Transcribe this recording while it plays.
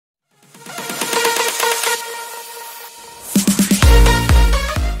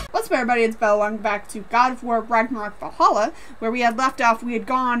up, everybody? It's Belle. Welcome back to God of War Ragnarok Valhalla, where we had left off. We had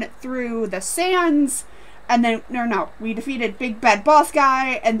gone through the sands, and then, no, we defeated Big Bad Boss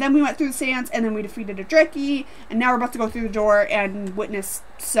Guy, and then we went through the sands, and then we defeated a Drekkie, and now we're about to go through the door and witness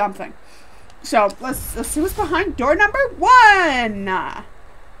something. So, let's see what's behind door number 1!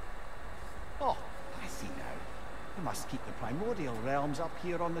 Oh, I see now. We must keep the primordial realms up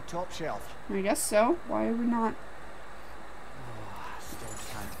here on the top shelf. I guess so. Why are we not?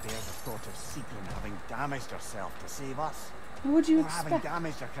 Can't bear the thought of Sigrun having damaged herself to save us. What would you or expect? having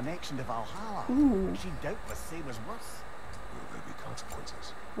damaged her connection to Valhalla. Ooh. She'd doubtless say was worse. Will there be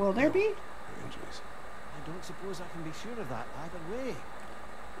consequences? Will there be? For injuries? I don't suppose I can be sure of that either way.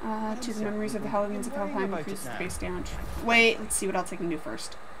 To the memories of the Hellions of Helheim increases the base damage. Wait, let's see what else I can do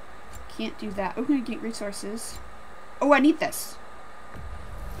first. Can't do that. Oh, I'm gonna get resources. Oh, I need this.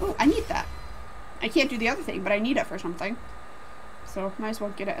 Oh, I need that. I can't do the other thing, but I need it for something. So, might as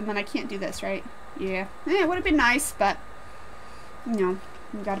well get it. And then I can't do this, right? Yeah. It would have been nice, but, you know,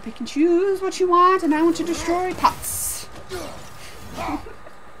 you gotta pick and choose what you want, and I want to destroy pots.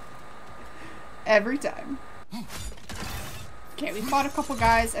 Every time. Okay, we fought a couple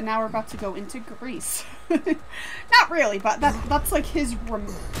guys, and now we're about to go into Greece. Not really, but that's like his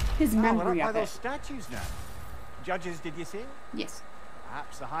memory We're up of by it. those statues now. Judges, did you say? Yes.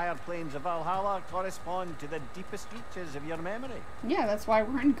 Perhaps the higher planes of Valhalla correspond to the deepest reaches of your memory. Yeah, that's why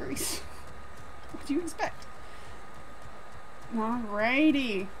we're in Greece. What do you expect?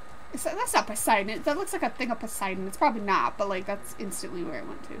 Alrighty. That's not Poseidon. That looks like a thing of Poseidon. It's probably not, but like that's instantly where I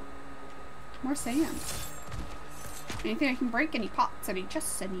went to. More sand. Anything I can break? Any pots? Any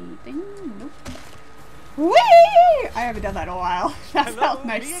chests? Anything? Nope. Whee! I haven't done that in a while. That felt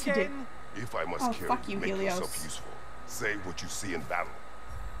nice to do. If I must kill fuck you, make Helios. yourself useful. Say what you see in battle.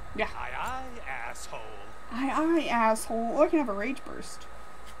 Yeah. Aye, asshole. Aye, asshole. Or I can have a rage burst.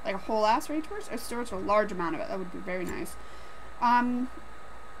 Like a whole ass rage burst? Or stores a large amount of it. That would be very nice.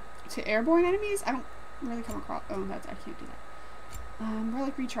 To airborne enemies? I don't really come across. Oh, I can't do that.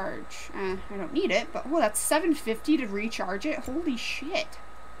 Relic recharge. I don't need it, but that's 750 to recharge it. Holy shit.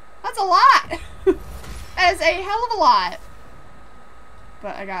 That's a lot! That is a hell of a lot.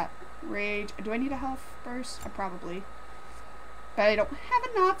 But I got rage. Do I need a health burst? Probably. But I don't have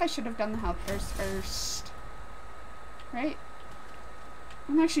enough. I should have done the health burst first. Right?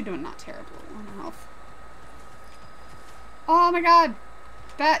 I'm actually doing not terrible on the health. Oh my god!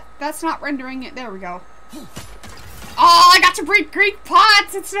 That's not rendering it. There we go. Oh, I got to break Greek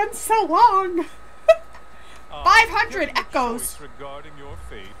pots! It's been so long! 500 echoes! Regarding your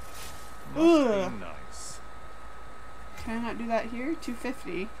fate. Ugh. Nice. Can I not do that here?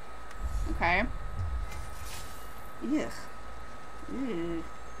 250. Okay. Ugh. Ugh.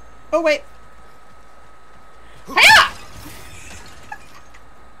 Oh, wait. Hiya!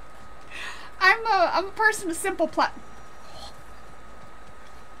 I'm a person of simple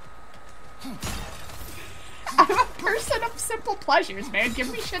I'm a person of simple pleasures, man.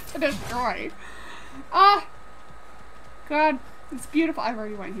 Give me shit to destroy. Ah. God. It's beautiful. I've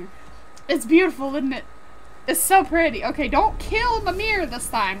already went here. It's beautiful, isn't it? It's so pretty. Okay, don't kill Mimir this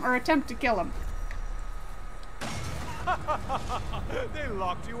time, or attempt to kill him. They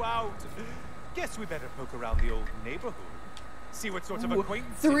locked you out. Guess we better poke around the old neighborhood. See what sorts of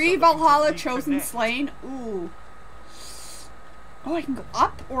acquaintances. 3 Valhalla chosen slain. Ooh. Oh, I can go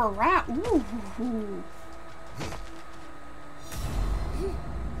up or around. Ooh.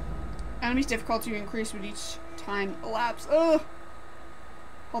 Enemy's difficulty increase with each time elapsed. Ugh.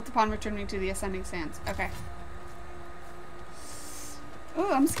 Halt upon returning to the ascending sands. Okay.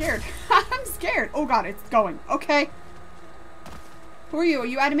 Oh, I'm scared. I'm scared. Oh god, it's going. Okay. Who are you? Are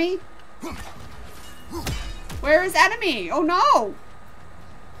you enemy? Where is enemy? Oh no!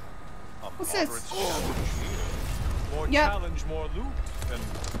 What's this? More Yep. challenge, more loot. And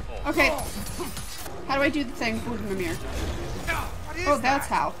Okay. How do I do the thing? Food in the mirror. Oh, that's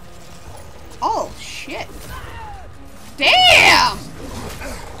how. Oh, shit. Damn!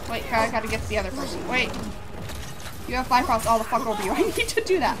 Wait, I gotta get to the other person. Wait. You have Bifrost all the fuck over you. I need to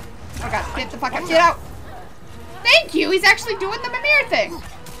do that. Oh god, get the fuck out. Get out! Thank you! He's actually doing the Mimir thing!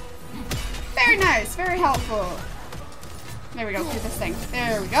 Very nice. Very helpful. There we go. Do this thing.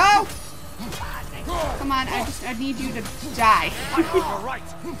 There we go! Come on, I need you to die. you're right.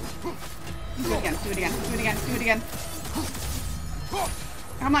 Do it again, do it again, do it again, do it again.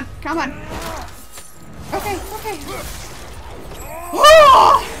 Come on, come on. Okay, okay.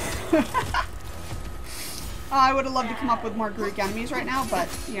 I would have loved to come up with more Greek enemies right now, but,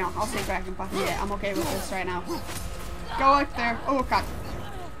 you know, I'll stay back and fucking yeah, I'm okay with this right now. Go up there. Oh, god.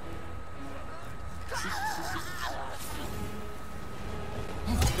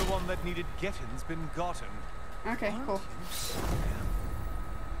 The one that needed getting's been gotten. Okay, Aren't cool.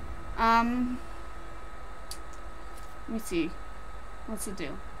 you? Let me see. What's it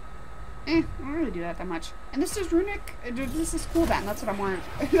do? I don't really do that much. And this is runic. This is cooldown. That's what I'm worried.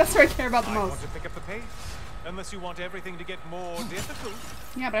 That's what I care about the I most. want to pick up the pace. Unless you want everything to get more difficult.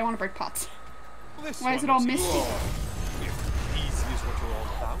 Yeah, but I want to break pots. This Why is one it all looks misty? easy is what you're all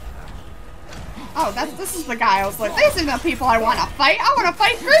about now. Oh, this is the guy I was like, these are the people I want to fight. I want to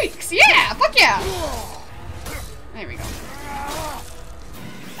fight Greeks. Yeah, fuck yeah. There we go.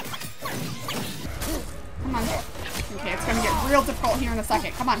 Come on. Okay, it's gonna get real difficult here in a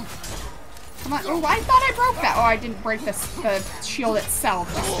second. Come on. Come on. Oh, I thought I broke that. Oh, I didn't break the shield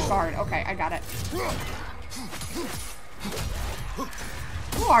itself, just the guard. Okay, I got it.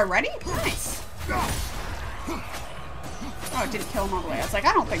 Oh, already? Nice. Oh, it didn't kill him all the way. I was like,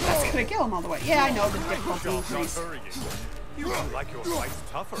 I don't think that's gonna kill him all the way. Yeah, I know the difficulty increase. You don't like your fights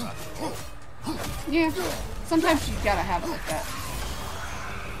tougher after all. Yeah, sometimes you gotta have it like that.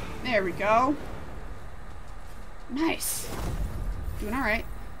 There we go. Nice. Doing alright.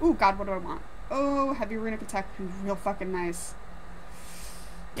 Ooh, God, what do I want? Oh, heavy runic attack would be real fucking nice.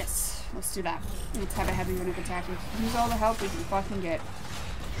 Yes, let's do that. Let's have a heavy runic attack. Use all the help we can fucking get.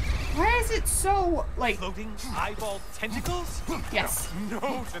 Why is it so, like... Floating eyeball tentacles? Yes.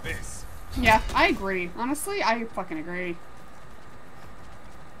 No to this. Yeah, I agree. Honestly, I fucking agree.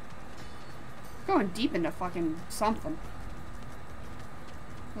 Going deep into fucking something.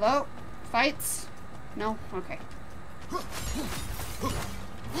 Hello? Fights? No? Okay.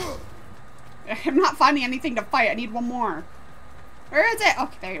 I'm not finding anything to fight. I need one more. Where is it?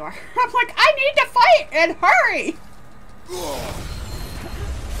 Okay, there you are. I'm like, I need to fight and hurry!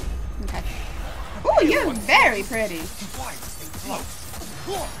 Okay. Ooh, you're very pretty. Why does it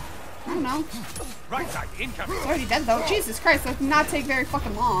float? I don't know. Right side, incoming. It's already dead though. Jesus Christ, that did not take very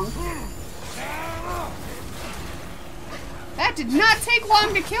fucking long. That did not take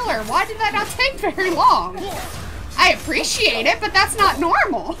long to kill her. Why did that not take very long? I appreciate it, but that's not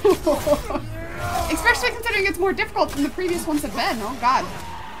normal. Especially considering it's more difficult than the previous ones have been. Oh god.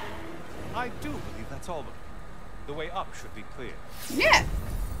 I do believe that's all of them. The way up should be clear. Yeah.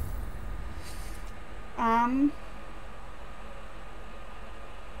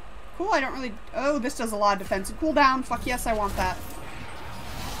 Cool, I don't really... Oh, this does a lot of defensive cooldown. Fuck yes, I want that.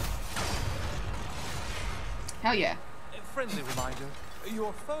 Hell yeah. A friendly reminder.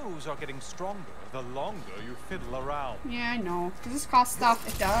 Your foes are getting stronger the longer you fiddle around. Yeah, I know. Does this cost stuff?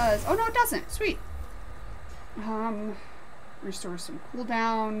 It does. Oh, no, it doesn't. Sweet. Restore some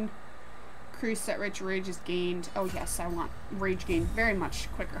cooldown. Increase set rage is gained. Oh, yes, I want rage gain very much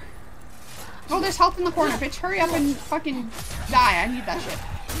quicker. Oh, there's health in the corner, bitch. Hurry up and fucking die. I need that shit.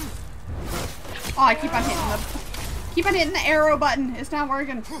 Oh, I keep on hitting the arrow button. It's not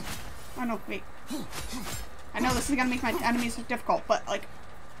working. Oh, no, wait. I know this is gonna make my enemies difficult, but, like,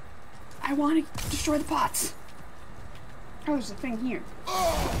 I want to destroy the pots. Oh, there's a thing here.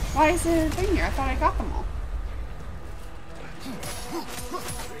 Why is there a thing here? I thought I got them all.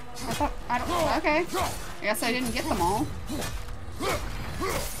 Okay. I guess I didn't get them all.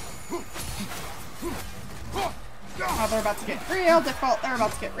 Oh, they're about to get real difficult. They're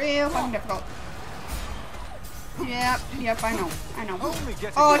about to get real fucking difficult. Yep, I know.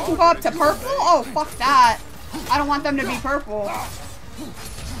 Oh, it can go up to purple? Oh, fuck that. I don't want them to be purple.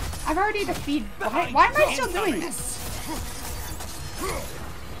 I've already defeated... Why am I still doing this?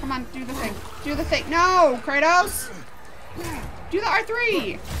 Come on, do the thing. Do the thing. No, Kratos! Do the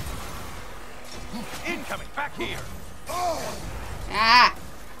R3! Incoming, back here! Ah!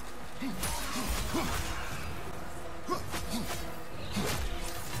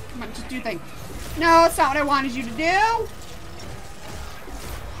 Come on, just do the thing. No, it's not what I wanted you to do!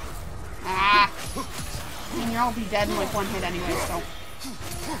 Ah! And you'll all be dead in like one hit anyway, so...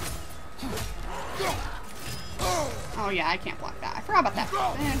 Oh yeah, I can't block that. I forgot about that.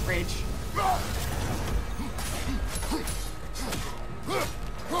 And rage.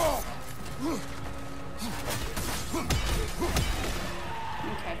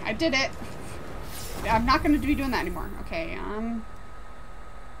 Okay, I did it. I'm not going to be doing that anymore. Okay,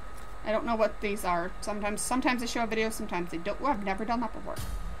 I don't know what these are. Sometimes they show a video, sometimes they don't. Oh, I've never done that before.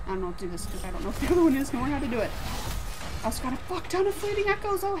 I don't know how to do this because I don't know what the other one is, nor how to do it. I also got a fuck ton of fleeting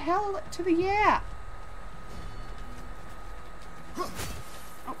echoes. Oh, hell to the yeah.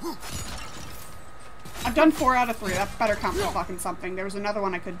 Oh. I've done 4 out of 3. That better count for fucking something. There was another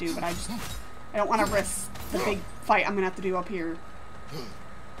one I could do, but I don't want to risk the big fight I'm gonna have to do up here.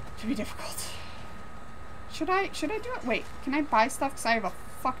 To be difficult. Should I do it? Wait, can I buy stuff? Because I have a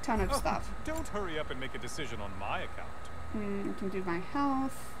fuck ton of stuff. Don't hurry up and make a decision on my account. I can do my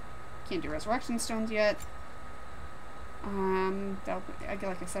health. Can't do resurrection stones yet.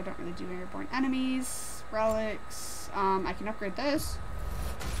 Like I said, don't really do airborne enemies. Relics. I can upgrade this.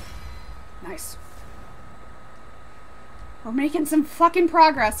 Nice. We're making some fucking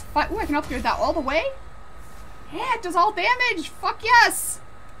progress. Ooh, I can upgrade that all the way? Yeah, it does all damage. Fuck yes.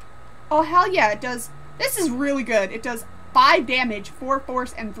 Oh, hell yeah, it does. This is really good. It does 5 damage, 4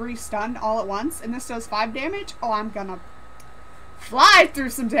 force, and 3 stun all at once. And this does 5 damage. Oh, I'm gonna fly through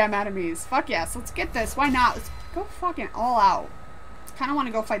some damn enemies. Fuck yes. Let's get this. Why not? Let's go fucking all out. I kind of want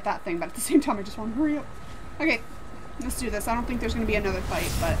to go fight that thing, but at the same time, I just want to hurry up. Okay, let's do this. I don't think there's going to be another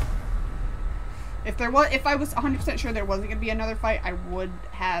fight, but if I was 100% sure there wasn't going to be another fight, I would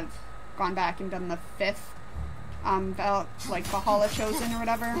have gone back and done the 5th, like Valhalla Chosen or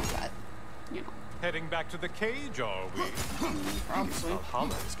whatever, but, you know. Heading back to the cage, are we? Probably.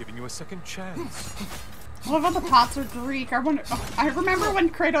 Valhalla is giving you a second chance. I love how the pots are Greek. I remember when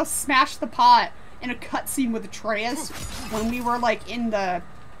Kratos smashed the pot in a cutscene with Atreus when we were like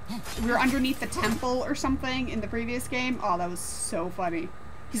we were underneath the temple or something in the previous game. Oh, that was so funny.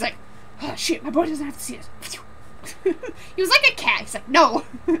 He's like, oh shit, my boy doesn't have to see it. He was like a cat. He's like, no.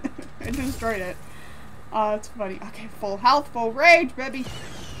 I destroyed it. Oh, it's funny. Okay, full health, full rage, baby.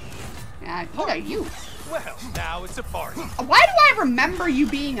 Yeah, what are you? Well, now it's a party. Why do I remember you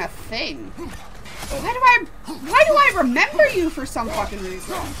being a thing? Why do I remember you for some fucking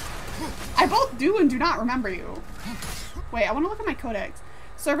reason? I both do and do not remember you. Wait, I want to look at my codex.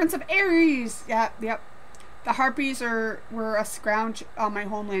 Servants of Ares. Yep. The Harpies were a scrounge on my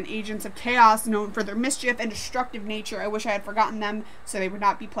homeland. Agents of chaos known for their mischief and destructive nature. I wish I had forgotten them so they would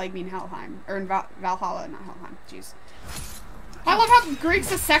not be plague me in Helheim. Or in Valhalla, not Helheim. Jeez. I love how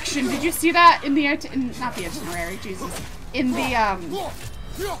Greek's a section. Did you see that in the not the itinerary, Jesus. In the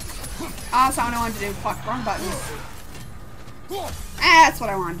that's not what I wanted to do. Fuck, wrong button. That's what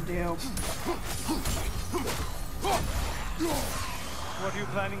I wanted to do. What are you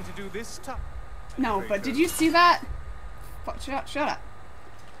planning to do this time? No, but did you see that? Fuck, shut up.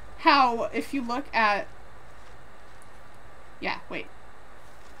 How, if you look at... Yeah, wait.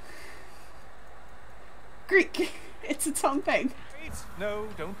 Greek. It's its own thing. Wait, no,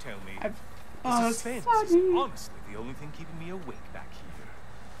 don't tell me. Oh, suspense it's is funny. honestly the only thing keeping me awake back here.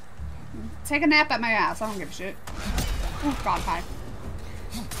 Take a nap at my ass. I don't give a shit. Oh, God, hi.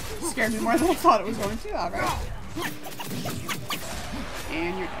 Scared me more than I thought it was going to. Alright.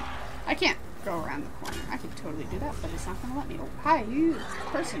 And you're dead. I can't go around the corner. I could totally do that, but it's not going to let me. Oh, hi, you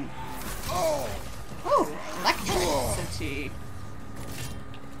person. Oh, electricity.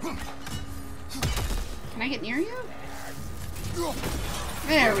 Can I get near you?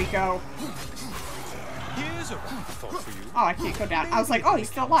 There we go. Here's a thought for you. Oh, I can't go down. I was like, oh, he's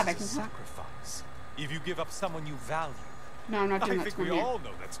still alive. I can sacrifice. If you give up someone you value. No, I'm not doing I that think to we me. all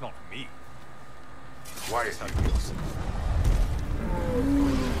know that's not me. Why is that Wilson?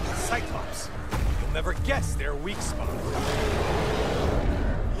 Cyclops. You'll never guess their weak spot.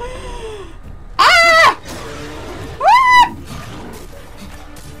 Ah! Ah!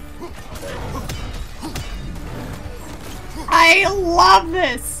 I love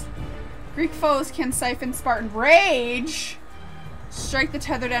this! Greek foes can siphon Spartan rage. Strike the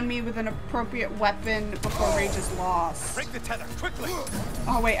tethered enemy with an appropriate weapon before rage is lost. Break the tether, quickly!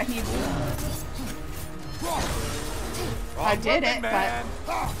 Oh wait, I need... I did it, but...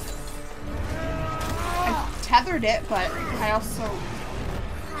 I tethered it, but I also...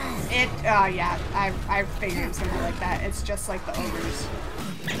 yeah, I figured it was gonna be like that. It's just like the ogres.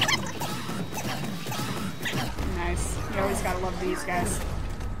 Nice. You always gotta love these guys.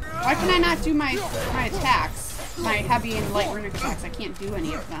 Why can I not do my attacks? My heavy and light runic attacks. I can't do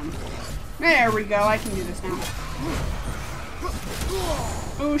any of them. There we go. I can do this now.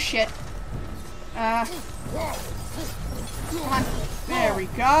 Oh shit. Come on. There we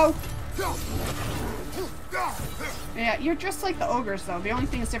go. Yeah, you're just like the ogres though. The only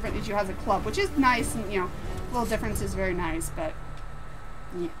thing that's different is you have a club, which is nice, and you know, little difference is very nice, but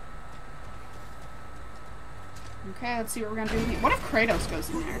yeah. Okay, let's see what we're gonna do. What if Kratos goes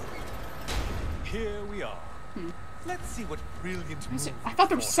in there? Here we are. Let's see what brilliant. I thought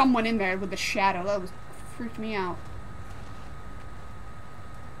there was someone in there with the shadow. That was freaked me out.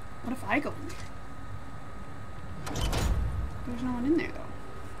 What if I go in there? There's no one in there though.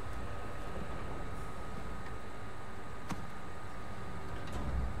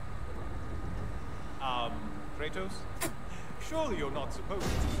 Kratos? Surely you're not supposed to.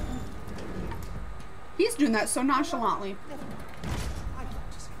 He's doing that so nonchalantly. I'd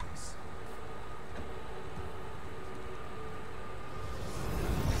like to see this.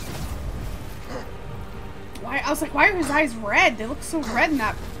 I was like, why are his eyes red? They look so red in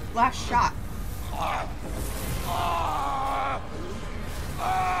that last shot.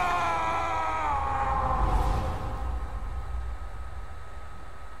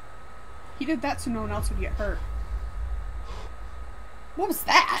 He did that so no one else would get hurt. What was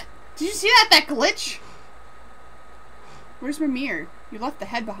that? Did you see that glitch? Where's Mimir? You left the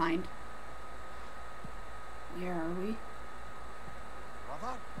head behind. Where are we?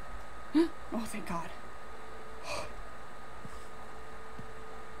 Oh, thank God.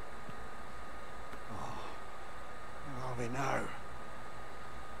 Where are we now?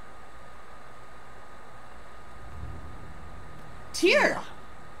 Tyr!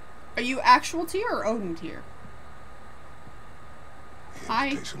 Are you actual Tyr or Odin Tyr? The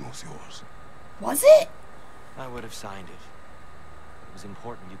invitation was yours. Was it? I would have signed it. It was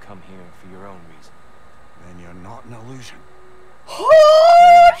important you come here for your own reason. Then you're not an illusion.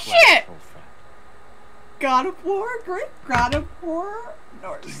 Oh, shit! Old friend. God of War, great God of War,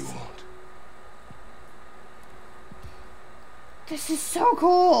 Norse. What do you want? This is so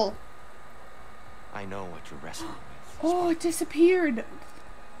cool. I know what you're wrestling with. Oh, it disappeared.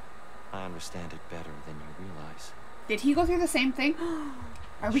 I understand it better than you realize. Did he go through the same thing?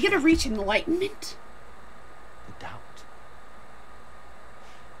 Are we gonna reach enlightenment? The doubt.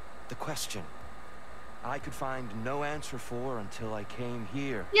 The question. I could find no answer for until I came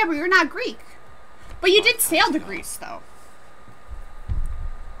here. Yeah, but you're not Greek. But you did sail to Greece, though.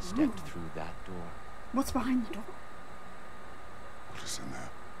 Stepped through that door. What's behind the door? What is in there?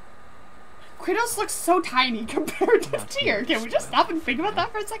 Kratos looks so tiny compared to Tyr. Can we just stop and think about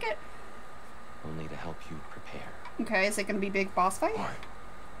that for a second? Only to help you prepare. Okay, is it gonna be a big boss fight? Why?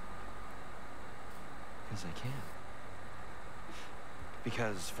 Because I can.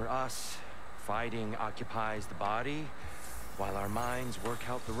 Because for us, fighting occupies the body, while our minds work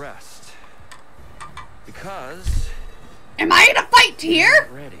out the rest. Because... Am I gonna fight Tyr?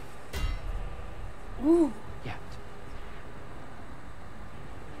 Not ready. Ooh. Yet.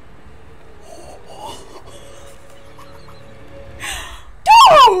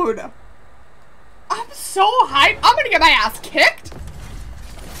 Dude! I'm so hyped. I'm gonna get my ass kicked.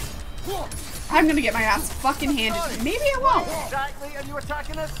 I'm gonna get my ass fucking handed to me. Maybe I won't. Exactly, and you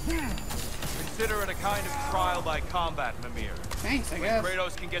attacking us? Consider it a kind of trial by combat, Mimir. Thanks, I When guess.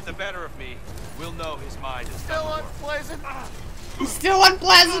 Kratos can get the better of me, we'll know his mind is Still done for. unpleasant. Still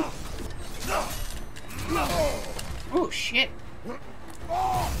unpleasant. Oh, shit. The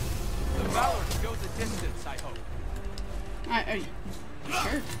valor goes a distance, I hope.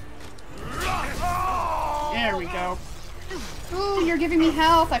 Sure. There we go. Ooh, you're giving me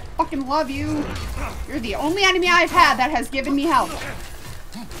health. I fucking love you. You're the only enemy I've had that has given me health.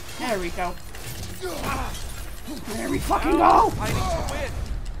 There we go. There we fucking go. Fighting to win.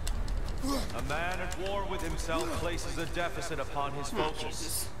 A man at war with himself places a deficit upon his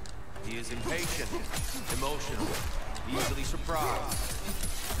focus. He is impatient, emotional, easily surprised.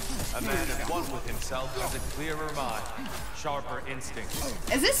 A man at one with himself has a clearer mind, sharper instincts.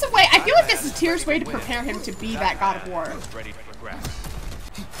 Is this the way? I feel like this is Tyr's way to prepare him to be that God of War. Is ready to progress.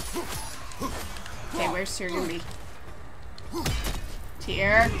 Okay, where's Tyr gonna be?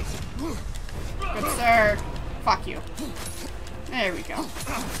 Tyr? Good sir. Fuck you. There we go.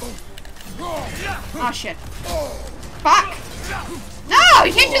 Oh shit. Fuck! No!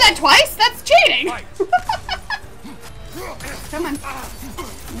 You can't do that twice! That's cheating! Come on.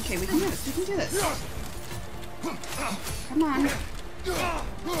 Okay, we can do this. We can do this. Come on.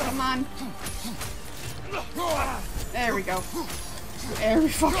 Come on. There we go. There we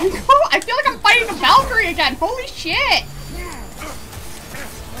fucking go. I feel like I'm fighting a Valkyrie again. Holy shit!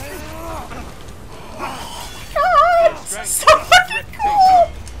 Oh my god! This is so fucking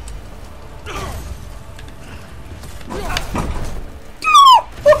cool!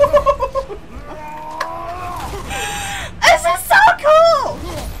 This is so cool!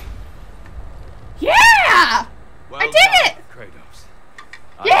 Yeah! Well I did done, it! Kratos.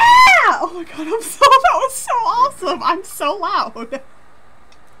 Yeah! Oh my god, that was so awesome! I'm so loud.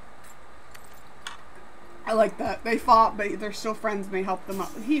 I like that. They fought, but they're still friends and they help them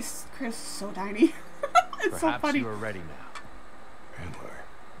up. Chris is so tiny. It's so Perhaps funny. you are ready now. Am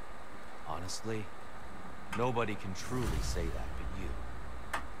I? Honestly, nobody can truly say that but you.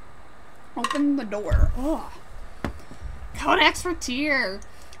 Open the door. Ugh. Codex for Tyr.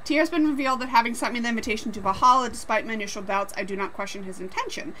 Tyr has been revealed that having sent me the invitation to Valhalla, despite my initial doubts, I do not question his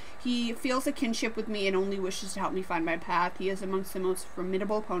intention. He feels a kinship with me and only wishes to help me find my path. He is amongst the most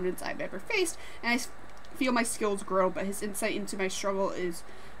formidable opponents I've ever faced, and I feel my skills grow, but his insight into my struggle is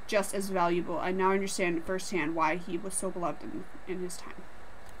just as valuable. I now understand firsthand why he was so beloved in his time.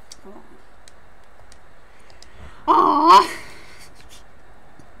 Oh. Oh.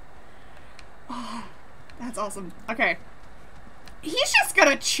 Oh, that's awesome. Okay. He's just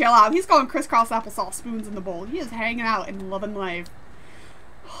gonna chill out. He's going crisscross applesauce spoons in the bowl. He is hanging out and loving life.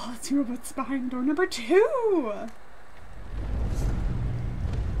 Oh, let's see what's behind door number 2.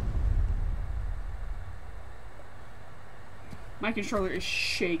 My controller is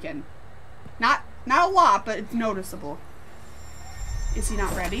shaking. Not a lot, but it's noticeable. Is he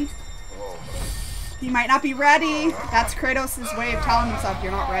not ready? He might not be ready. That's Kratos' way of telling himself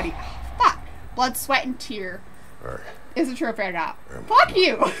you're not ready. Fuck. Blood, sweat, and tear. Right. Is a trophy I got. Fuck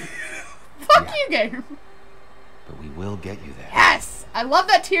you. Fuck you, game. But we will get you there. Yes! I love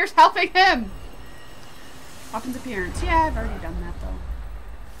that tear's helping him. Weapons appearance. Yeah, I've already done that, though.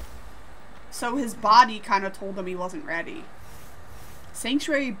 So his body kind of told him he wasn't ready.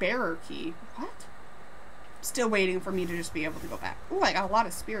 Sanctuary bearer key. What? Still waiting for me to just be able to go back. Oh, I got a lot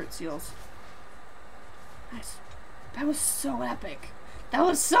of spirit seals. Nice. That was so epic. That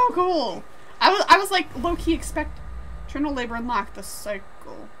was so cool. I was like low-key expect eternal labor unlocked the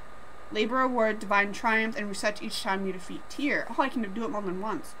cycle. Labor award, divine triumph, and reset each time you defeat tier. Oh, I can do it more than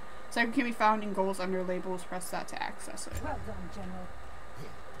once. Cycle can be found in goals under labels. Press that to access it. Well done, General.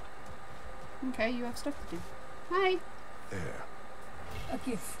 Okay, you have stuff to do. Hi. There. A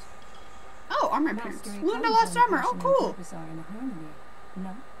gift. Oh, armor appearance. Mastery Luna comes lost when armor. Oh, passion and cool. purpose are in harmony.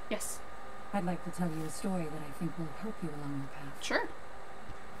 No? Yes. I'd like to tell you a story that I think will help you along your path. Sure.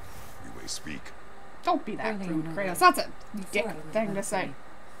 You may speak. Don't be that Early rude, in my Kratos. life, That's a before dick I was thing to about say. 30,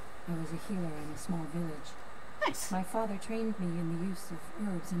 I was a healer in a small village. Nice. My father trained me in the use of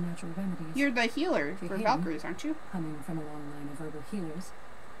herbs and natural remedies. You're the healer For for him. Valkyries, aren't you? Coming from a long line of herbal healers,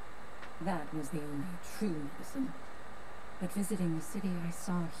 that was the only true medicine. But visiting the city, I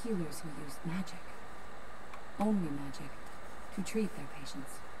saw healers who used magic. Only magic. To treat their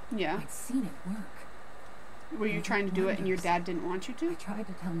patients. Yeah. I'd seen it work. Were you trying to do it and your dad didn't want you I to? tried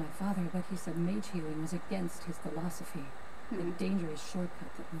to tell my father, but he said mage healing was against his philosophy. A dangerous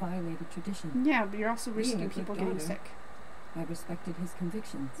shortcut that violated tradition. Yeah, but you're also Being a risking good people getting daughter, sick. I respected his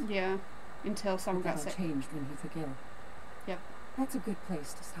convictions. Yeah. Until someone That got all sick. changed when he took ill. Yep. That's a good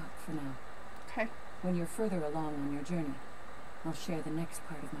place to stop for now. Okay. When you're further along on your journey, I'll share the next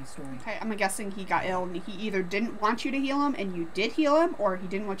part of my story. Okay, I'm guessing he got ill and he either didn't want you to heal him and you did heal him, or he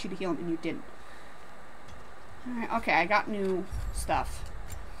didn't want you to heal him and you didn't. Alright, okay, I got new stuff.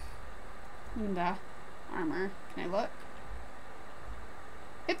 And, armor. Can I look?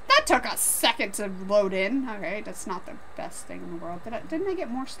 That took a second to load in. Alright, that's not the best thing in the world. Didn't I get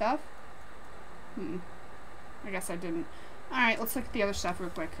more stuff? I guess I didn't. Alright, let's look at the other stuff real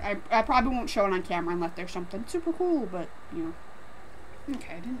quick. I probably won't show it on camera unless there's something super cool, but, you know.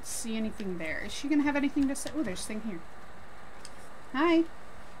 Okay, I didn't see anything there. Is she gonna have anything to say? Oh, there's a thing here. Hi.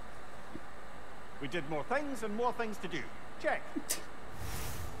 We did more things and more things to do. Check.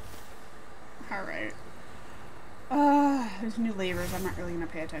 Alright. There's new levers. I'm not really gonna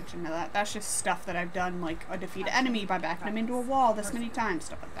pay attention to that. That's just stuff that I've done, like a defeat an enemy by backing them into a wall this many times,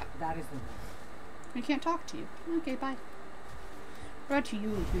 stuff like that. That is the one. I can't talk to you. Okay, bye. What about you? Can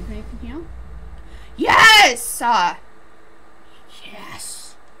you do anything here? Yes!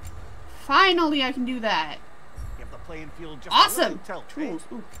 Yes! Finally I can do that. Give the playing field just a Awesome! little tilt, eh? Tools.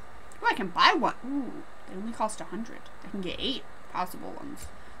 Ooh. Oh, I can buy one. Ooh. They only cost 100. I can get 8 possible ones.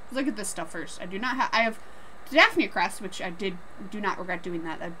 Let's look at this stuff first. I do not have... I have Daphne Crest, which I do not regret doing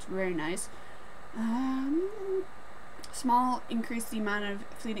that. That's very nice. Small increase the amount of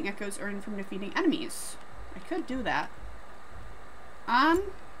fleeting echoes earned from defeating enemies. I could do that. Let's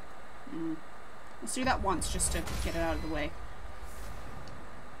do that once just to get it out of the way.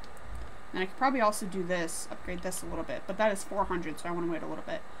 And I could probably also do this, upgrade this a little bit, but that is 400, so I want to wait a little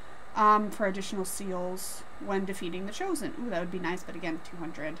bit. For additional seals when defeating the Chosen. Ooh, that would be nice, but again,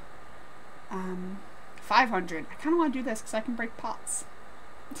 200. 500. I kind of want to do this because I can break pots.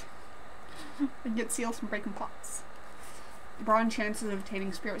 I can get seals from breaking pots. Broad chances of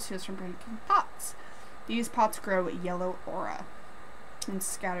obtaining spirit seals from breaking pots. These pots grow a yellow aura and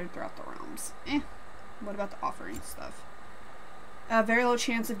scattered throughout the realms. What about the offering stuff? Very low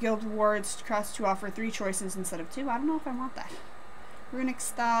chance of guild rewards cost to offer 3 choices instead of 2. I don't know if I want that. Runic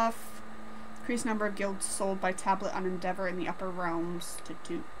stuff. Increased number of guilds sold by tablet on Endeavor in the upper realms to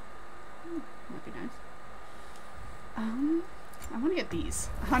 2. Might be nice. I want to get these.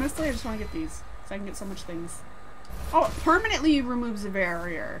 Honestly, I just want to get these so I can get so much things. Oh, it permanently removes a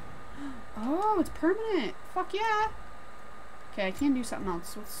barrier. Oh, it's permanent. Fuck yeah. Okay, I can do something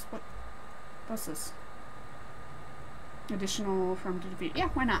else. What's this? Additional from to defeat. Yeah,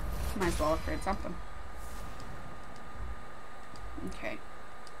 why not? Might as well upgrade something. Okay.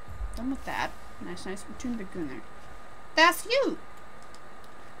 Done with that. Nice. Retune the Gunner. That's you.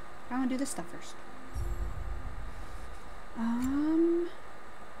 I want to do this stuff first.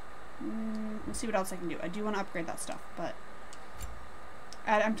 Let's see what else I can do. I do want to upgrade that stuff, but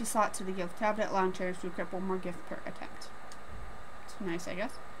add empty slot to the gift tablet, allowing players to equip one more gift per attempt. It's nice, I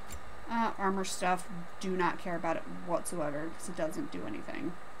guess. Armor stuff, do not care about it whatsoever because it doesn't do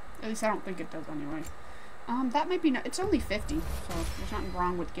anything. At least I don't think it does anyway. That might be it's only 50, so there's nothing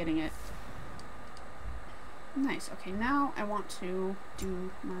wrong with getting it. Nice. Okay, now I want to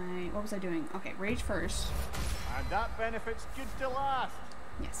do my... What was I doing? Okay, rage first. And that benefit's good to last.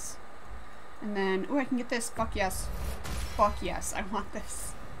 Yes. And then... Oh, I can get this. Fuck yes. Fuck yes. I want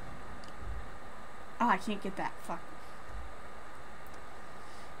this. Oh, I can't get that. Fuck.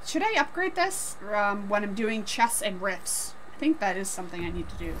 Should I upgrade this when I'm doing chests and rifts? I think that is something I need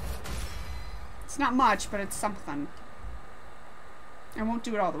to do. It's not much, but it's something. I won't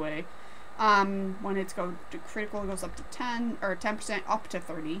do it all the way. When it's go to critical, it goes up to 10 or 10% up to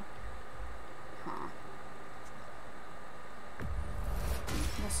 30. Huh.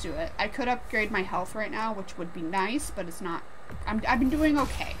 Let's do it. I could upgrade my health right now, which would be nice, but it's not. I've been doing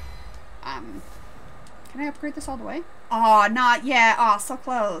okay. Can I upgrade this all the way? Oh, not yet. Oh, so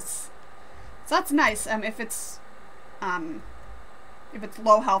close. So that's nice. If it's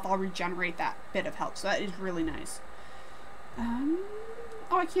low health, I'll regenerate that bit of health. So that is really nice.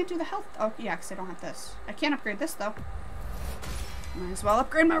 Oh, I can't do the health. Oh, yeah, because I don't have this. I can't upgrade this, though. Might as well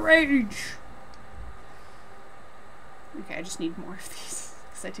upgrade my rage. Okay, I just need more of these.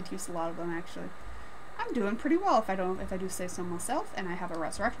 Because I did use a lot of them, actually. I'm doing pretty well if I do say so myself. And I have a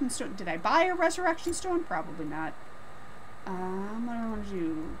resurrection stone. Did I buy a resurrection stone? Probably not. What do I want to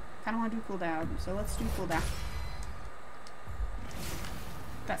do? Kind of want to do cooldown. So let's do cooldown.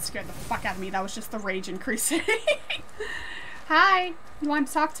 That scared the fuck out of me. That was just the rage increasing. Hi. You wanted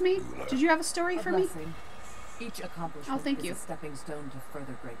to talk to me? Did you have a story for me? Each accomplishment thank is you. a stepping stone to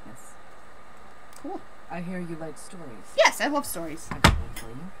further greatness. Cool. I hear you like stories. Yes, I love stories. I got one for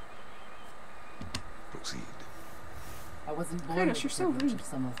you. Proceed. I wasn't born Curtis, with you're the so privilege rude. of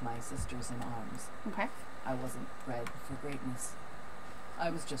some of my sisters in arms. Okay. I wasn't bred for greatness.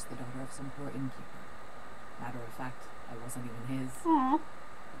 I was just the daughter of some poor innkeeper. Matter of fact, I wasn't even his. Aww.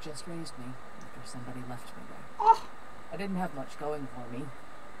 He just raised me after somebody left me there. Oh. I didn't have much going for me,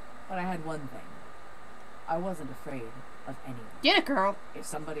 but I had one thing. I wasn't afraid of anyone. Get it, girl. If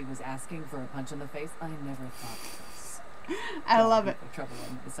somebody was asking for a punch in the face, I never thought twice. I love it. For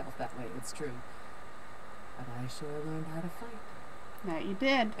troubling myself that way, it's true. But I sure learned how to fight. Yeah, you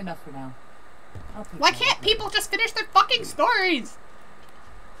did. Enough for now. Why can't people just finish their fucking stories?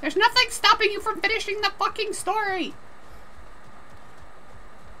 There's nothing stopping you from finishing the fucking story.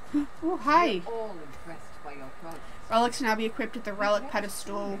 Oh, hi. All impressed by your progress. Relics can now be equipped at the relic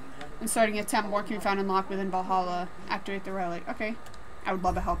pedestal. And starting a temp more can be found unlocked within Valhalla. Activate the relic. Okay. I would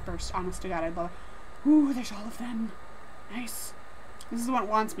love a health burst. Honest to God, I'd love it. Ooh, there's all of them. Nice. This is what it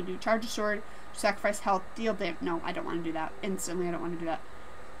wants me to do. Charge a sword, sacrifice health, deal damage. No, I don't want to do that. Instantly, I don't want to do that.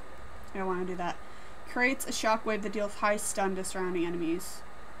 I don't want to do that. Creates a shockwave that deals high stun to surrounding enemies.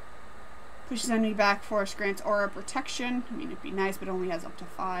 Pushes enemy back, force grants aura protection. I mean, it'd be nice, but only has up to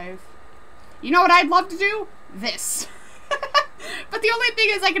 5. You know what I'd love to do? This. But the only thing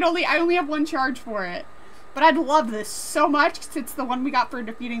is I only have 1 charge for it. But I'd love this so much because it's the one we got for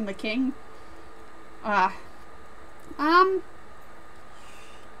defeating the king.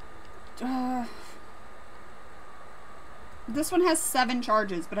 This one has 7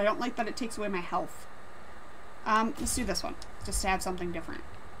 charges, but I don't like that it takes away my health. Let's do this one, just to have something different.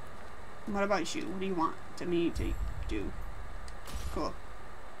 What about you? What do you want me to do? Cool.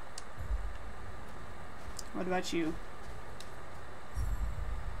 What about you?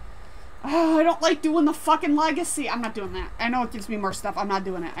 Oh, I don't like doing the fucking legacy. I'm not doing that. I know it gives me more stuff. I'm not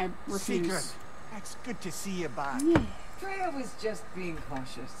doing it. I refuse. Secret. It's good to see you back. Yeah. Freya was just being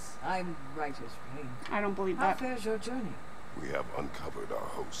cautious. I'm right as rain. I don't believe How that. fares your journey? We have uncovered our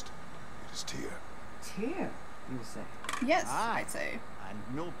host. It is Tyr. Tyr, you say? Yes, Aye. I'd say.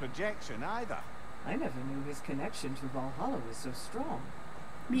 And no projection either. I never knew his connection to Valhalla was so strong.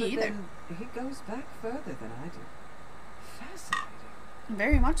 Me but either. Then he goes back further than I do. Fascinating.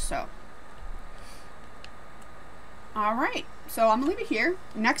 Very much so. Alright, so I'm gonna leave it here.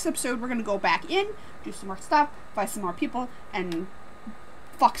 Next episode, we're gonna go back in, do some more stuff, fight some more people, and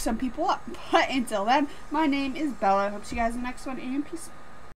fuck some people up. But until then, my name is Bella. Hope to see you guys in the next one, and peace.